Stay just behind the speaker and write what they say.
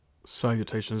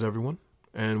Salutations, everyone,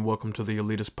 and welcome to the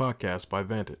Elitist podcast by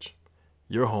Vantage,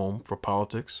 your home for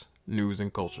politics, news,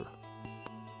 and culture.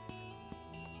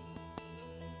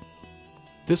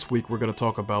 This week, we're going to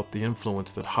talk about the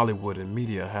influence that Hollywood and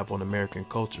media have on American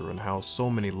culture and how so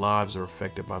many lives are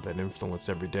affected by that influence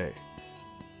every day.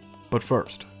 But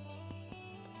first,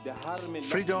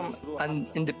 freedom and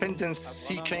independence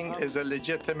seeking is a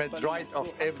legitimate right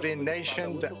of every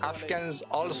nation. The Afghans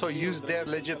also use their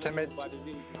legitimate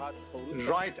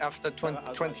right after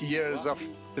 20 years of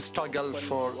struggle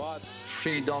for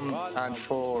freedom and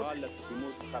for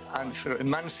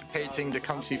emancipating the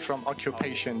country from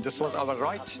occupation. This was our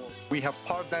right. We have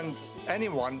pardoned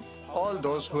anyone, all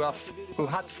those who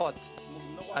had fought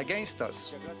against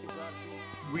us.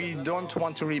 We don't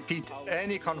want to repeat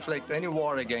any conflict, any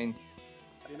war again.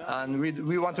 And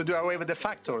we want to do away with the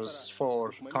factors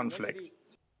for conflict.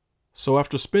 So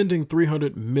after spending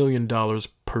 $300 million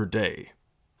per day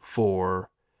for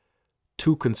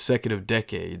 2 consecutive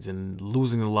decades and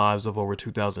losing the lives of over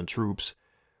 2,000 troops,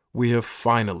 we have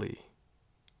finally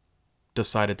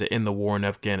decided to end the war in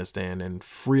Afghanistan and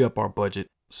free up our budget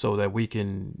so that we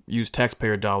can use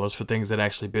taxpayer dollars for things that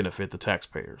actually benefit the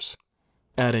taxpayers.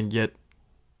 Adding yet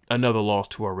another loss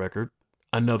to our record,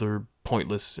 another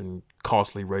pointless and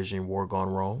costly regime war gone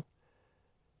wrong.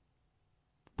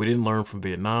 We didn't learn from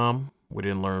Vietnam, we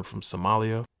didn't learn from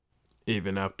Somalia.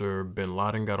 Even after bin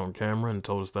Laden got on camera and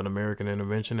told us that American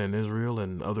intervention in Israel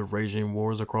and other regime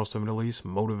wars across the Middle East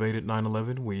motivated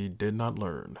 9/11, we did not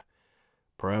learn.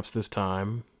 Perhaps this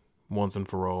time, once and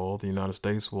for all, the United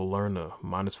States will learn to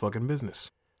mind its fucking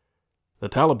business. The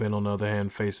Taliban, on the other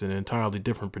hand, face an entirely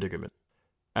different predicament.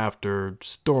 After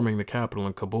storming the capital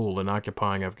in Kabul and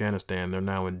occupying Afghanistan, they're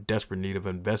now in desperate need of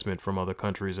investment from other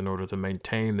countries in order to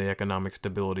maintain the economic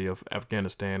stability of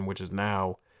Afghanistan, which is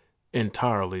now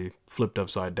entirely flipped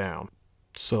upside down.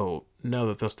 So now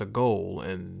that that's the goal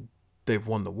and they've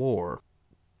won the war,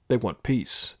 they want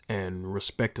peace and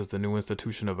respect as the new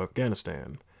institution of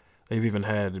Afghanistan. They've even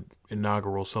had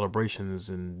inaugural celebrations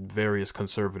in various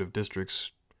conservative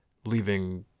districts,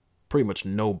 leaving pretty much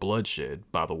no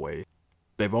bloodshed, by the way.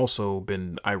 They've also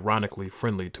been ironically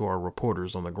friendly to our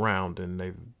reporters on the ground, and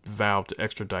they've vowed to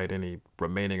extradite any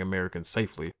remaining Americans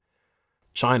safely.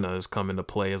 China has come into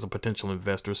play as a potential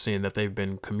investor, seeing that they've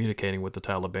been communicating with the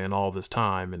Taliban all this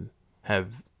time and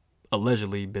have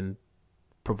allegedly been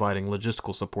providing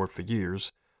logistical support for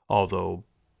years, although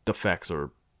the facts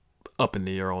are up in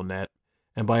the air on that.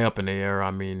 And by up in the air, I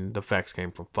mean the facts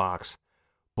came from Fox.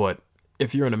 But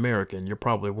if you're an American, you're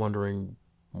probably wondering,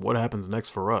 what happens next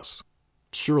for us?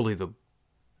 Surely the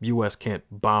U.S. can't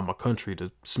bomb a country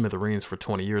to smithereens for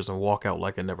 20 years and walk out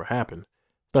like it never happened,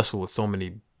 especially with so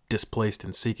many displaced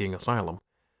and seeking asylum.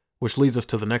 Which leads us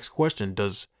to the next question.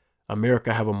 Does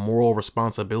America have a moral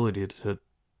responsibility to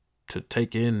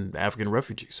take in Afghan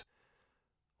refugees?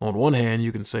 On one hand,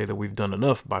 you can say that we've done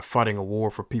enough by fighting a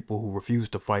war for people who refuse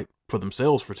to fight for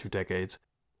themselves for 2 decades.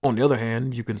 On the other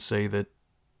hand, you can say that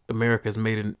America has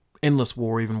made an endless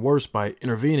war even worse by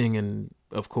intervening and,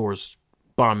 of course,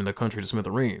 bombing the country to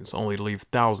smithereens, only to leave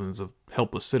thousands of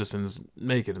helpless citizens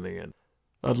naked in the end.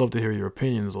 I'd love to hear your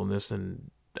opinions on this, and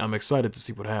I'm excited to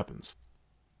see what happens.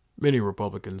 Many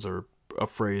Republicans are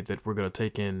afraid that we're going to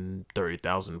take in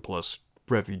 30,000 plus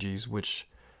refugees, which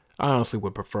I honestly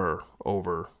would prefer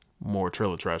over more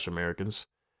trailer trash Americans.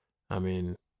 I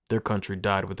mean, their country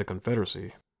died with the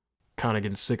Confederacy. Kind of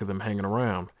getting sick of them hanging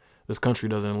around. This country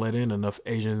doesn't let in enough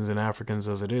Asians and Africans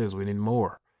as it is. We need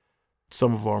more.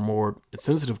 Some of our more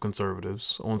sensitive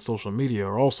conservatives on social media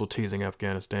are also teasing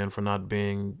Afghanistan for not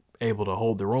being able to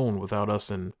hold their own without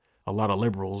us, and a lot of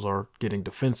liberals are getting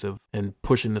defensive and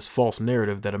pushing this false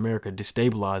narrative that America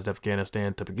destabilized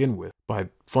Afghanistan to begin with by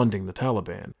funding the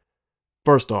Taliban.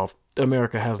 First off,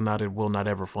 America has not and will not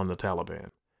ever fund the Taliban.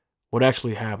 What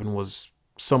actually happened was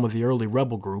some of the early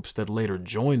rebel groups that later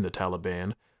joined the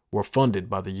Taliban were funded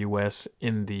by the U.S.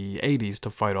 in the 80s to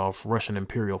fight off Russian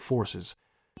imperial forces.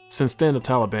 Since then, the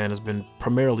Taliban has been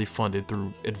primarily funded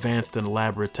through advanced and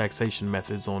elaborate taxation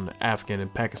methods on Afghan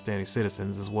and Pakistani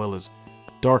citizens, as well as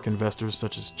dark investors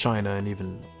such as China and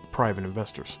even private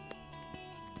investors.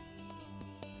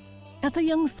 As a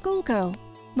young schoolgirl,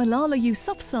 Malala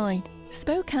Yousafzai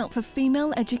spoke out for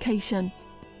female education.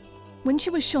 When she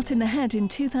was shot in the head in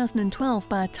 2012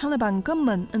 by a Taliban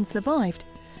gunman and survived,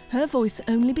 her voice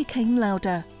only became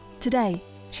louder. Today,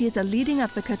 she is a leading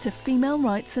advocate of female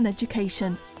rights and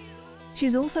education. She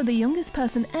is also the youngest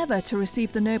person ever to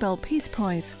receive the Nobel Peace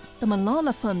Prize. The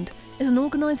Malala Fund is an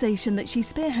organisation that she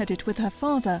spearheaded with her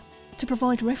father to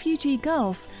provide refugee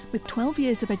girls with 12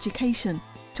 years of education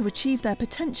to achieve their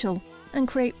potential and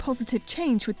create positive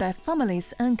change with their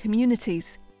families and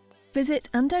communities. Visit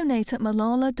and donate at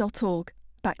malala.org.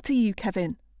 Back to you,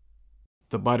 Kevin.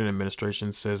 The Biden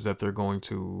administration says that they're going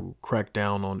to crack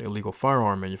down on illegal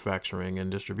firearm manufacturing and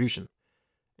distribution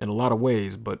in a lot of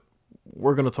ways, but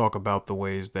we're going to talk about the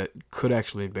ways that could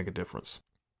actually make a difference.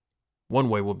 One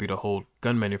way will be to hold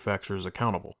gun manufacturers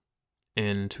accountable.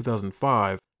 In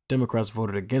 2005, Democrats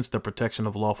voted against the Protection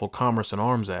of Lawful Commerce in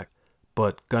Arms Act,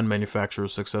 but gun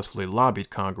manufacturers successfully lobbied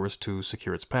Congress to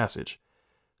secure its passage.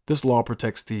 This law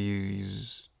protects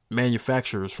these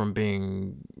manufacturers from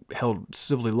being held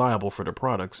civilly liable for their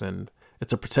products, and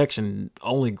it's a protection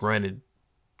only granted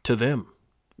to them.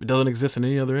 It doesn't exist in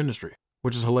any other industry,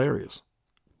 which is hilarious.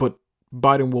 But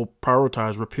Biden will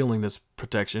prioritize repealing this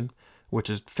protection, which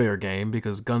is fair game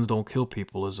because guns don't kill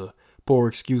people is a poor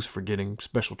excuse for getting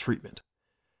special treatment.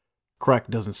 Crack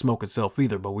doesn't smoke itself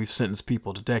either, but we've sentenced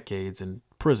people to decades in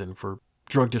prison for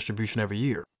drug distribution every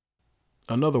year.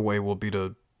 Another way will be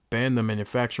to ban the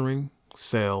manufacturing,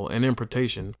 sale, and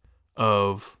importation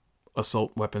of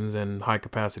assault weapons and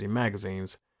high-capacity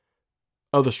magazines.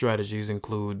 Other strategies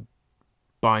include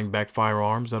buying back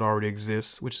firearms that already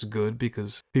exist, which is good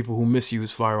because people who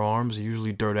misuse firearms are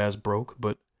usually dirt-ass broke,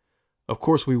 but of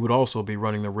course we would also be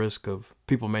running the risk of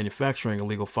people manufacturing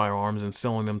illegal firearms and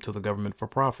selling them to the government for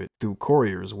profit through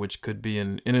couriers, which could be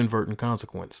an inadvertent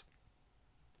consequence.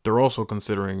 They're also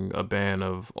considering a ban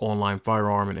of online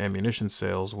firearm and ammunition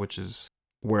sales, which is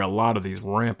where a lot of these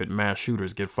rampant mass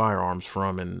shooters get firearms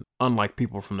from, and unlike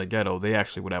people from the ghetto, they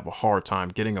actually would have a hard time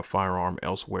getting a firearm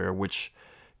elsewhere, which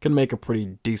can make a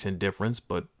pretty decent difference,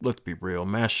 but let's be real,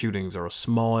 mass shootings are a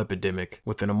small epidemic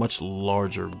within a much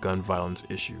larger gun violence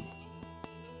issue.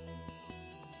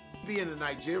 Being a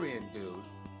Nigerian dude,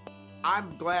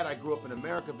 I'm glad I grew up in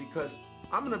America because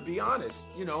I'm going to be honest,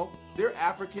 there are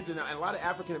Africans and a lot of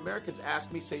African Americans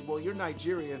ask me, say, well, you're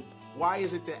Nigerian. Why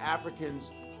is it that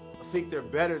Africans think they're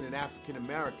better than African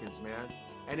Americans, man?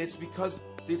 And it's because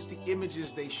it's the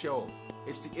images they show.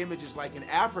 It's the images like in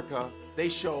Africa, they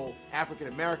show African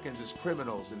Americans as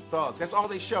criminals and thugs. That's all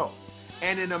they show.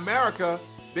 And in America,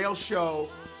 they'll show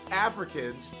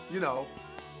Africans,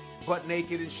 butt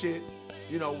naked and shit,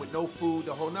 with no food,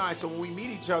 the whole nine. So when we meet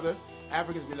each other,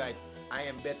 Africans be like, I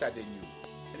am better than you.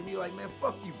 And be like, man,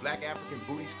 fuck you, black African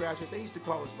booty scratcher. They used to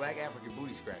call us black African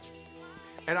booty scratchers.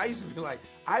 And I used to be like,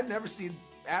 I've never seen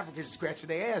Africans scratching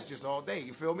their ass just all day.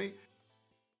 You feel me?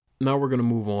 Now we're going to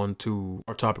move on to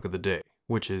our topic of the day,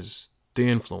 which is the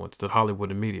influence that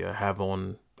Hollywood and media have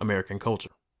on American culture.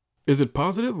 Is it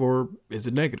positive or is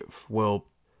it negative? Well,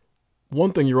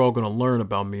 one thing you're all going to learn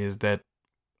about me is that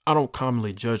I don't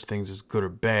commonly judge things as good or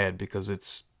bad because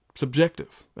it's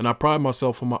subjective, and I pride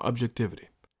myself on my objectivity.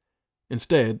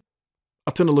 Instead,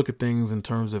 I tend to look at things in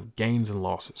terms of gains and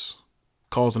losses,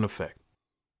 cause and effect.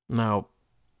 Now,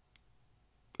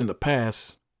 in the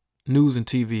past, news and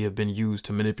TV have been used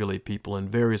to manipulate people in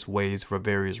various ways for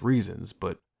various reasons,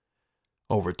 but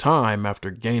over time, after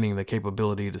gaining the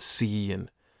capability to see and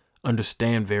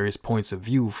understand various points of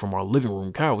view from our living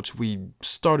room couch, we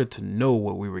started to know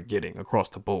what we were getting across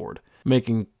the board,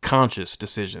 making conscious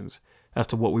decisions as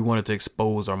to what we wanted to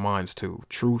expose our minds to,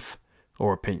 truth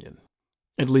or opinion.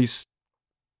 At least,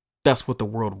 that's what the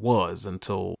world was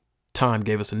until time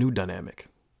gave us a new dynamic: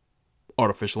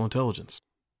 artificial intelligence.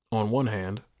 On one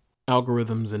hand,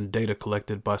 algorithms and data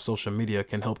collected by social media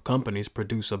can help companies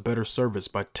produce a better service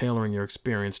by tailoring your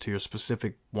experience to your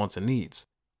specific wants and needs.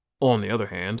 On the other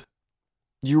hand,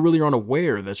 you really aren't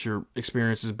aware that your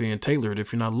experience is being tailored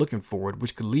if you're not looking for it,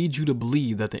 which could lead you to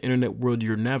believe that the internet world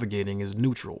you're navigating is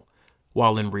neutral,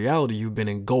 while in reality you've been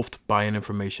engulfed by an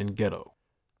information ghetto.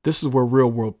 This is where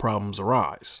real-world problems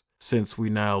arise, since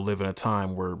we now live in a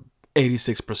time where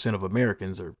 86% of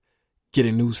Americans are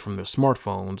getting news from their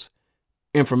smartphones.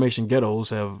 Information ghettos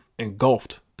have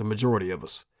engulfed the majority of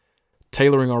us,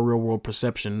 tailoring our real-world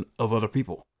perception of other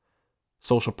people,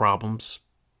 social problems,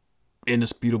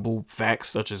 indisputable facts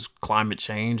such as climate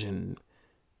change, and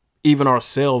even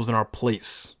ourselves and our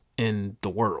place in the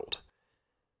world.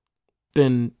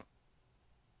 Then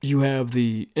you have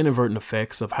the inadvertent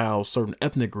effects of how certain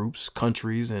ethnic groups,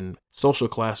 countries, and social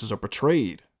classes are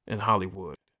portrayed in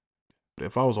Hollywood.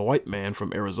 If I was a white man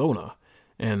from Arizona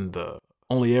and the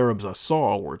only Arabs I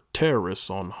saw were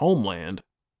terrorists on Homeland,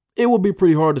 it would be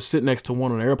pretty hard to sit next to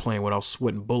one on an airplane without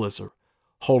sweating bullets or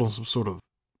holding some sort of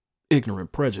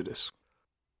ignorant prejudice.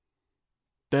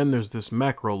 Then there's this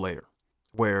macro layer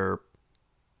where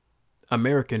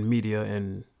American media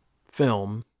and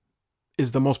film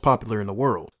is the most popular in the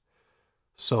world.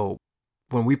 So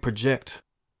when we project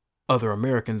other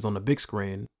Americans on the big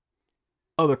screen,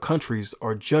 other countries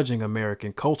are judging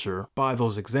American culture by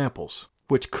those examples,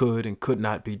 which could and could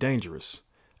not be dangerous,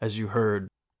 as you heard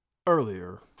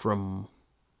earlier from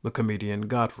the comedian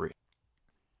Godfrey.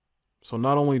 So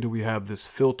not only do we have this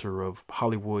filter of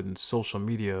Hollywood and social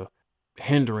media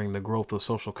hindering the growth of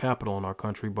social capital in our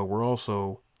country, but we're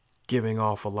also giving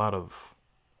off a lot of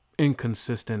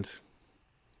inconsistent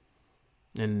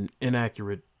and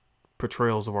inaccurate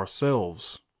portrayals of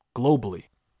ourselves globally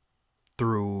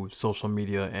through social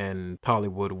media and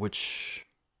Hollywood, which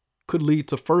could lead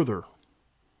to further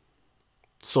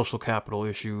social capital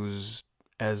issues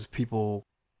as people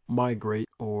migrate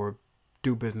or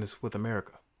do business with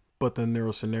America. But then there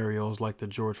are scenarios like the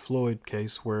George Floyd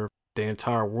case where the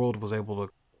entire world was able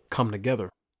to come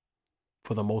together,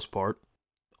 for the most part,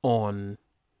 on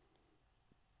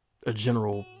a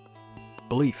general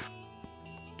belief.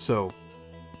 So,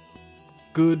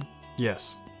 good,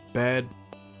 yes. Bad,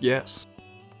 yes.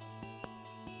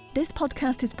 This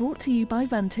podcast is brought to you by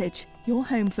Vantage, your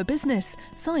home for business,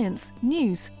 science,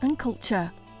 news, and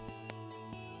culture.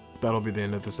 That'll be the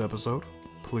end of this episode.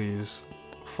 Please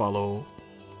follow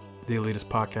the Elitist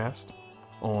Podcast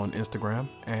on Instagram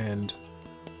and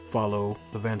follow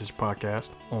the Vantage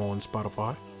Podcast on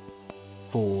Spotify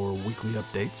for weekly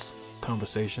updates,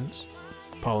 conversations,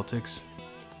 politics,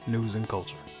 news, and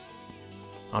culture.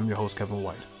 I'm your host, Kevin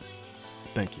White.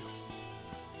 Thank you.